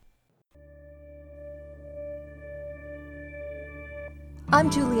I'm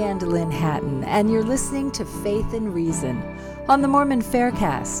Julianne DeLynn Hatton, and you're listening to Faith and Reason on the Mormon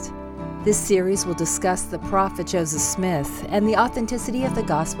Faircast. This series will discuss the prophet Joseph Smith and the authenticity of the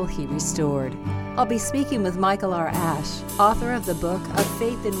gospel he restored. I'll be speaking with Michael R. Ash, author of the book of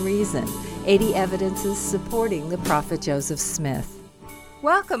Faith and Reason, 80 Evidences Supporting the Prophet Joseph Smith.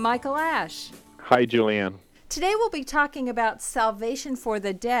 Welcome, Michael Ash. Hi, Julianne. Today we'll be talking about salvation for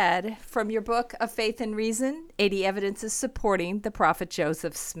the dead from your book of Faith and Reason, 80 Evidences Supporting the Prophet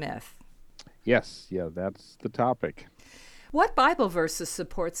Joseph Smith. Yes, that's the topic. What Bible verses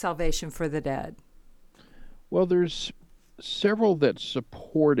support salvation for the dead? Well, there's several that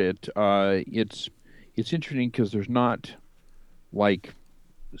support it. It's interesting because there's not like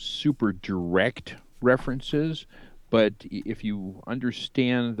super direct references, but if you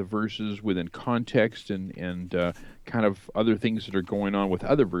understand the verses within context and kind of other things that are going on with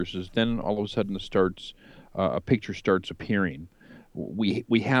other verses, then all of a sudden a picture starts appearing.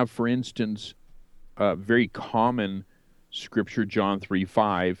 We have, for instance, very common scripture, John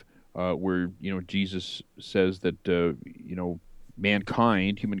 3:5, where Jesus says that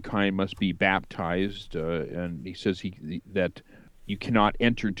humankind must be baptized, and he says that you cannot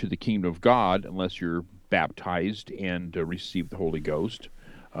enter into the kingdom of God unless you're baptized and receive the Holy Ghost.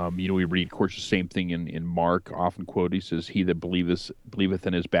 We read, of course, the same thing in Mark, often quoted. He says, "He that believeth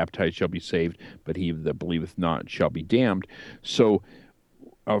and is baptized shall be saved, but he that believeth not shall be damned." So,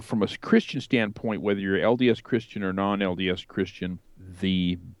 from a Christian standpoint, whether you're LDS Christian or non-LDS Christian,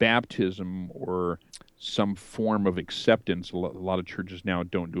 the baptism or some form of acceptance, a lot of churches now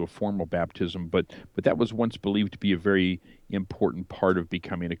don't do a formal baptism, but that was once believed to be a very important part of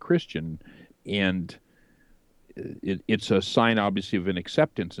becoming a Christian. And it's a sign, obviously, of an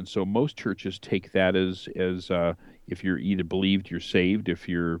acceptance, and so most churches take that as if you're either believed, you're saved. If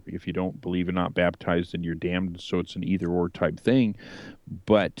you don't believe and not baptized, then you're damned. So it's an either-or type thing.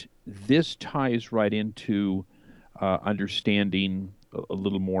 But this ties right into understanding a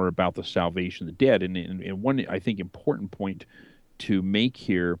little more about the salvation of the dead. And one, I think, important point to make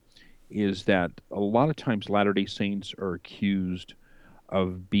here is that a lot of times Latter-day Saints are accused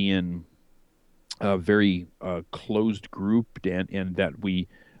of being a very closed group, and that we,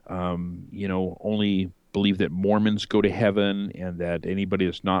 only believe that Mormons go to heaven, and that anybody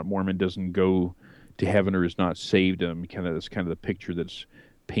that's not Mormon doesn't go to heaven or is not saved. That's kind of the picture that's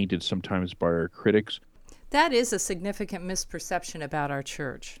painted sometimes by our critics. That is a significant misperception about our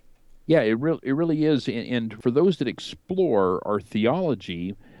church. Yeah, it really is. And for those that explore our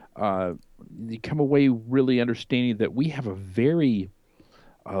theology, they come away really understanding that we have a very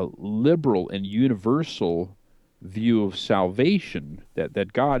liberal and universal view of salvation,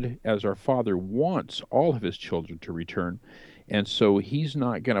 that God, as our Father, wants all of his children to return. And so he's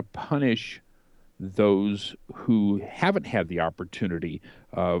not going to punish those who haven't had the opportunity,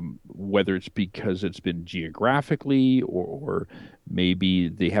 whether it's because it's been geographically, or maybe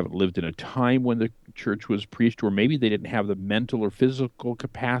they haven't lived in a time when the church was preached, or maybe they didn't have the mental or physical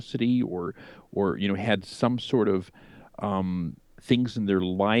capacity, or had some sort of things in their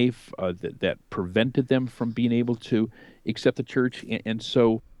life that prevented them from being able to accept the church. And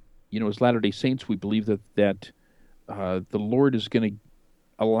so, as Latter-day Saints, we believe that the Lord is going to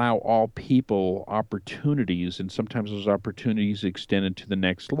allow all people opportunities, and sometimes those opportunities extend into the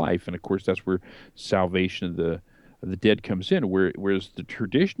next life. And of course, that's where salvation of the dead comes in. Whereas the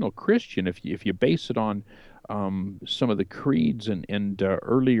traditional Christian, if you base it on some of the creeds and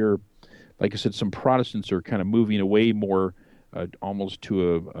earlier, like I said, some Protestants are kind of moving away more almost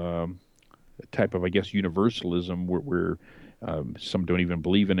to a type of, I guess, universalism, where some don't even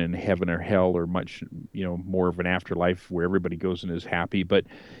believe in heaven or hell, or much, more of an afterlife where everybody goes and is happy. But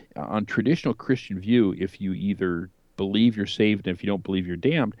on traditional Christian view, if you either believe you're saved, and if you don't believe you're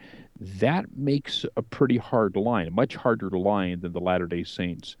damned, that makes a pretty hard line, a much harder line than the Latter-day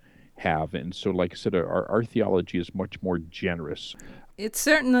Saints have. And so, like I said, our theology is much more generous. It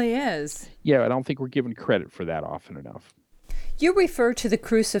certainly is. Yeah, I don't think we're given credit for that often enough. You refer to the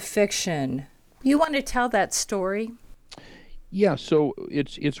crucifixion. You want to tell that story? Yeah, so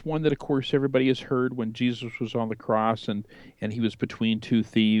it's one that, of course, everybody has heard, when Jesus was on the cross and he was between two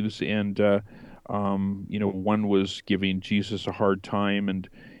thieves, and one was giving Jesus a hard time, and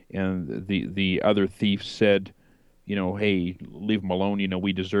the other thief said, "Hey, leave him alone.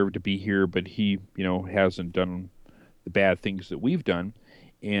 We deserve to be here, but he hasn't done the bad things that we've done."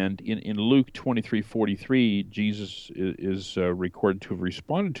 And in Luke 23:43, Jesus is recorded to have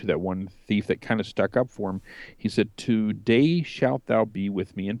responded to that one thief that kind of stuck up for him. He said, "Today shalt thou be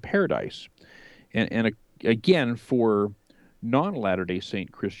with me in paradise." And again, for non-Latter-day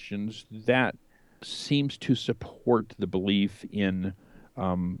Saint Christians, that seems to support the belief in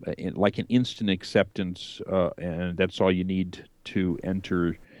like an instant acceptance, and that's all you need to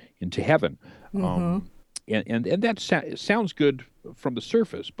enter into heaven. Mm-hmm. And that sounds good from the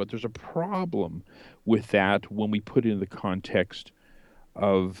surface, but there's a problem with that when we put it in the context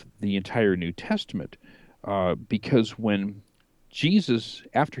of the entire New Testament, because when Jesus,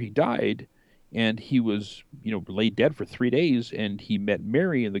 after he died, and he was, laid dead for 3 days, and he met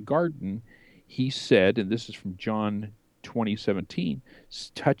Mary in the garden, he said, and this is from John 20:17,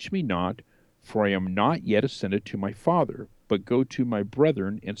 "Touch me not, for I am not yet ascended to my Father, but go to my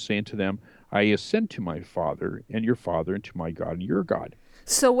brethren and say unto them, I ascend to my Father and your Father, and to my God and your God."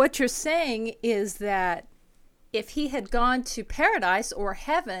 So what you're saying is that if he had gone to paradise or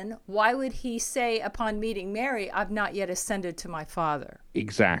heaven, why would he say upon meeting Mary, "I've not yet ascended to my Father"?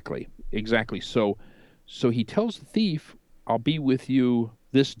 Exactly. Exactly. So he tells the thief, "I'll be with you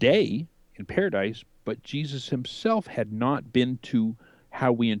this day in paradise," but Jesus himself had not been to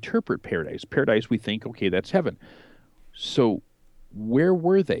how we interpret paradise. Paradise, we think, okay, that's heaven. So where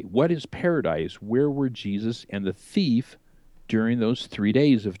were they? What is paradise? Where were Jesus and the thief during those 3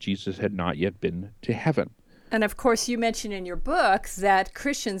 days if Jesus had not yet been to heaven? And of course, you mentioned in your book that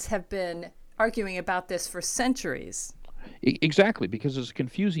Christians have been arguing about this for centuries. Exactly, because it's a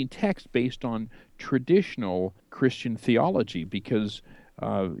confusing text based on traditional Christian theology. Because,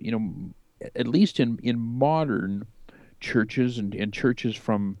 at least in modern churches and churches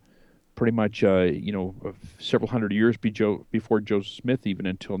from pretty much, several hundred years before Joseph Smith, even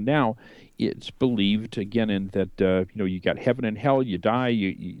until now, it's believed again in that you got heaven and hell. You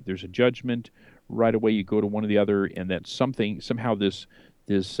die, there's a judgment. Right away, you go to one or the other, and that somehow this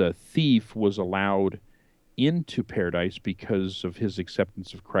thief was allowed into paradise because of his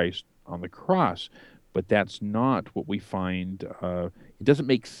acceptance of Christ on the cross. But that's not what we find. It doesn't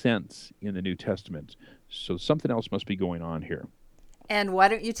make sense in the New Testament. So something else must be going on here. And why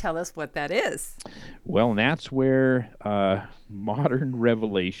don't you tell us what that is? Well, and that's where modern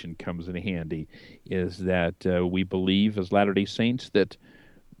revelation comes in handy, is that we believe as Latter-day Saints that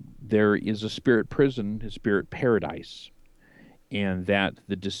there is a spirit prison, a spirit paradise, and that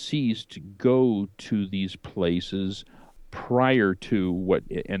the deceased go to these places prior to what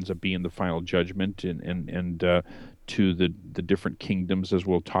ends up being the final judgment, and to the different kingdoms, as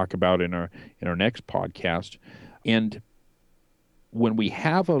we'll talk about in our next podcast. And when we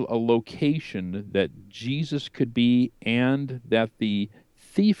have a location that Jesus could be and that the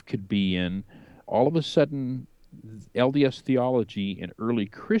thief could be in, all of a sudden LDS theology and early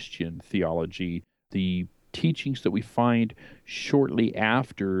Christian theology, the teachings that we find shortly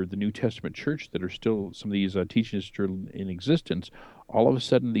after the New Testament church that are still, some of these teachings still in existence, all of a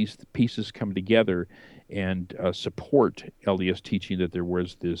sudden these pieces come together and support LDS teaching that there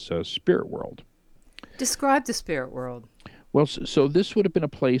was this spirit world. Describe the spirit world. Well, so this would have been a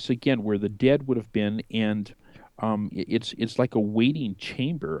place, again, where the dead would have been, and it's like a waiting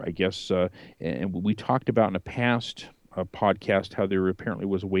chamber, I guess. And we talked about in a past podcast how there apparently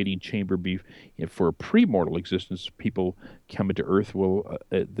was a waiting chamber for a premortal existence, people coming to Earth. Well,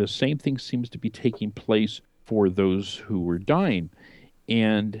 the same thing seems to be taking place for those who were dying.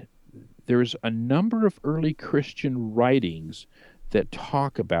 And there's a number of early Christian writings that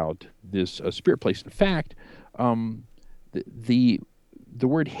talk about this spirit place. In fact, the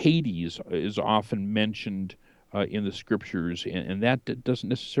word Hades is often mentioned in the scriptures, and that doesn't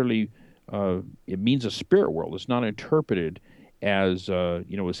necessarily it means a spirit world. It's not interpreted as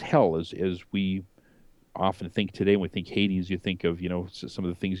as hell, as we often think today. When we think Hades, you think of some of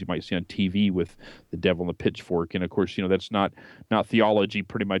the things you might see on TV with the devil and the pitchfork, and of course that's not theology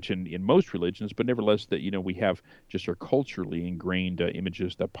pretty much in most religions, but nevertheless that we have just our culturally ingrained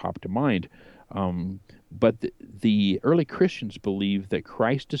images that pop to mind. But the early Christians believed that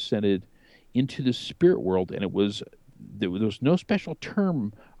Christ descended into the spirit world, and there was no special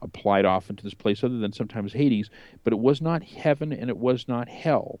term applied often to this place other than sometimes Hades, but it was not heaven and it was not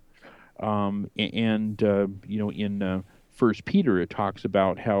hell. In First Peter, it talks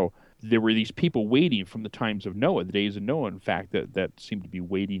about how there were these people waiting from the times of Noah, the days of Noah, in fact, that seemed to be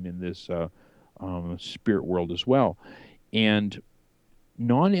waiting in this spirit world as well. And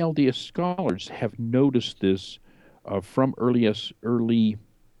non-LDS scholars have noticed this from early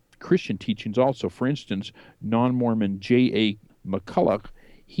Christian teachings also. For instance, non-Mormon J.A. McCulloch,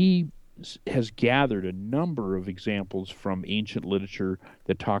 he has gathered a number of examples from ancient literature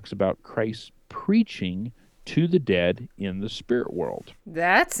that talks about Christ preaching to the dead in the spirit world.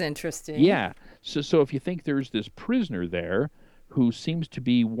 That's interesting. Yeah. So if you think there's this prisoner there who seems to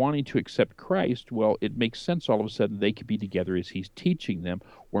be wanting to accept Christ, well, it makes sense all of a sudden they could be together as he's teaching them,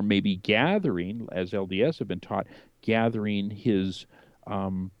 or maybe gathering, as LDS have been taught, gathering his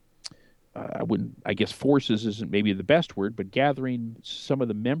I guess forces isn't maybe the best word, but gathering some of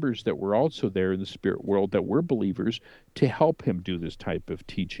the members that were also there in the spirit world that were believers to help him do this type of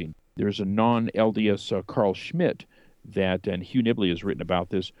teaching. There's a non-LDS Carl Schmidt and Hugh Nibley has written about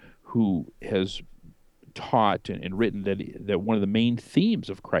this, who has taught and written that one of the main themes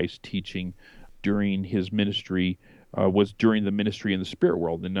of Christ's teaching during his ministry was during the ministry in the spirit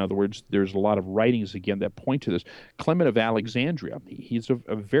world. In other words, there's a lot of writings, again, that point to this. Clement of Alexandria, he's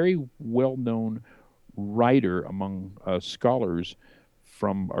a very well-known writer among scholars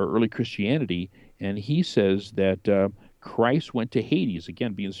from our early Christianity, and he says that Christ went to Hades,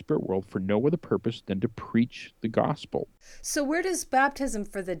 again, being the spirit world, for no other purpose than to preach the gospel. So where does baptism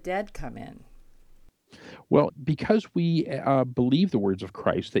for the dead come in? Well, because we believe the words of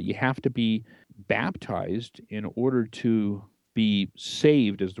Christ, that you have to be baptized in order to be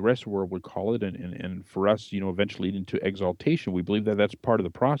saved, as the rest of the world would call it, and for us, eventually into exaltation. We believe that that's part of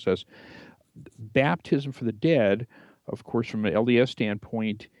the process. Baptism for the dead, of course, from an LDS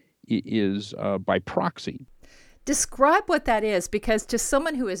standpoint, is by proxy. Describe what that is, because to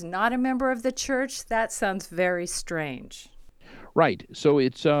someone who is not a member of the church, that sounds very strange. Right. So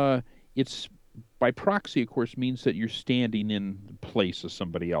it's by proxy, of course, means that you're standing in the place of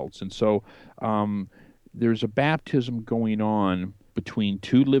somebody else. And so there's a baptism going on between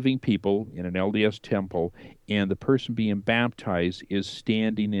two living people in an LDS temple, and the person being baptized is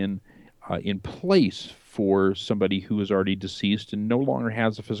standing in place for somebody who is already deceased and no longer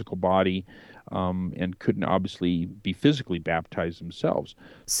has a physical body, and couldn't obviously be physically baptized themselves.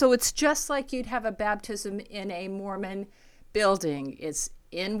 So it's just like you'd have a baptism in a Mormon building. It's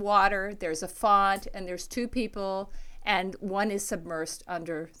in water, there's a font, and there's two people, and one is submersed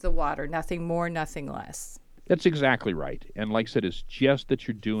under the water. Nothing more, nothing less. That's exactly right. And like I said, it's just that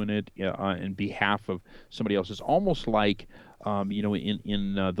you're doing it in behalf of somebody else. It's almost like,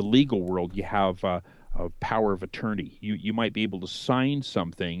 in the legal world, you have a power of attorney. You might be able to sign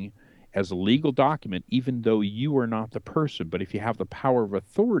something as a legal document, even though you are not the person. But if you have the power of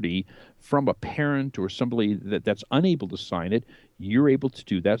authority from a parent or somebody that's unable to sign it, you're able to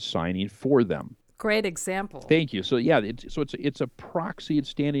do that signing for them. Great example. Thank you. So yeah, it's a proxy. It's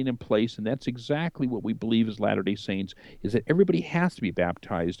standing in place, and that's exactly what we believe as Latter-day Saints, is that everybody has to be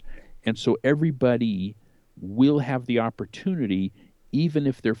baptized, and so everybody will have the opportunity, even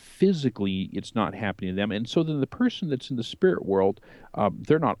if it's not happening to them. And so then the person that's in the spirit world,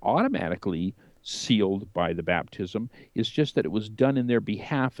 they're not automatically sealed by the baptism. It's just that it was done in their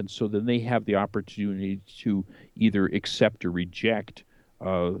behalf, and so then they have the opportunity to either accept or reject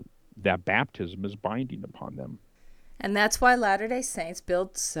that baptism as binding upon them. And that's why Latter-day Saints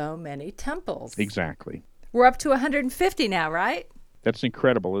build so many temples. Exactly. We're up to 150 now, right? That's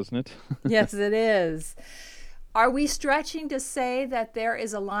incredible, isn't it? Yes, it is. Are we stretching to say that there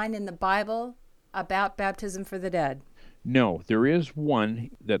is a line in the Bible about baptism for the dead? No, there is one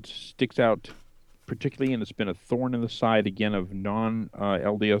that sticks out particularly, and it's been a thorn in the side, again, of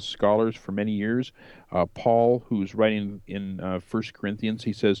non-LDS scholars for many years. Paul, who's writing in 1 Corinthians,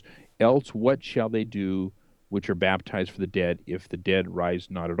 he says, "Else what shall they do which are baptized for the dead, if the dead rise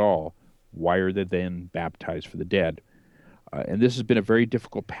not at all? Why are they then baptized for the dead?" And this has been a very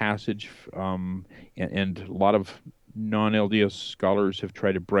difficult passage, and a lot of non-LDS scholars have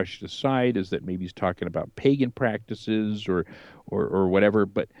tried to brush it aside as that maybe he's talking about pagan practices or whatever.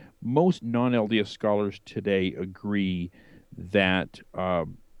 But most non-LDS scholars today agree that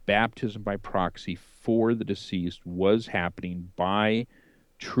baptism by proxy for the deceased was happening by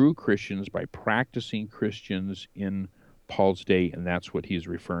true Christians, by practicing Christians in Paul's day, and that's what he's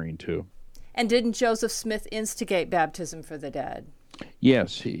referring to. And didn't Joseph Smith instigate baptism for the dead?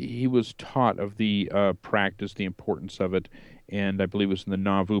 Yes, he was taught of the practice, the importance of it, and I believe it was in the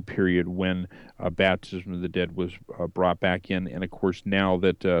Nauvoo period when baptism of the dead was brought back in. And of course, now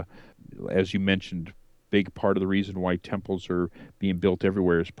that, as you mentioned, big part of the reason why temples are being built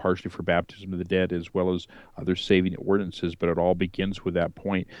everywhere is partially for baptism of the dead as well as other saving ordinances, but it all begins with that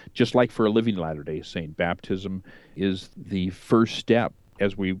point. Just like for a living Latter-day Saint, baptism is the first step.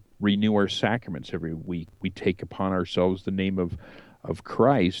 As we renew our sacraments every week, we take upon ourselves the name of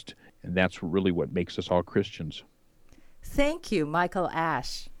Christ, and that's really what makes us all Christians. Thank you, Michael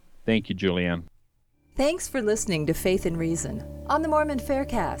Ash. Thank you, Julianne. Thanks for listening to Faith and Reason on the Mormon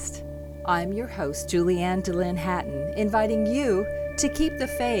Faircast. I'm your host, Julianne DeLynn Hatton, inviting you to keep the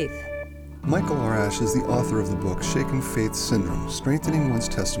faith. Michael R. Ash is the author of the book Shaken Faith Syndrome, Strengthening One's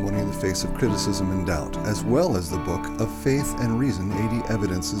Testimony in the Face of Criticism and Doubt, as well as the book Of Faith and Reason, 80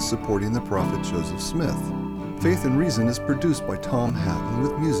 Evidences Supporting the Prophet Joseph Smith. Faith and Reason is produced by Tom Hatton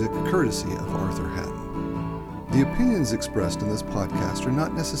with music courtesy of Arthur Hatton. The opinions expressed in this podcast are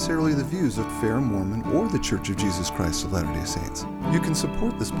not necessarily the views of Fair Mormon or the Church of Jesus Christ of Latter-day Saints. You can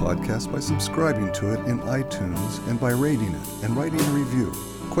support this podcast by subscribing to it in iTunes and by rating it and writing a review.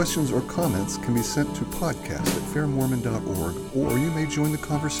 Questions or comments can be sent to podcast@fairmormon.org, or you may join the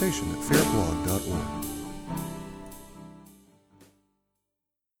conversation at fairblog.org.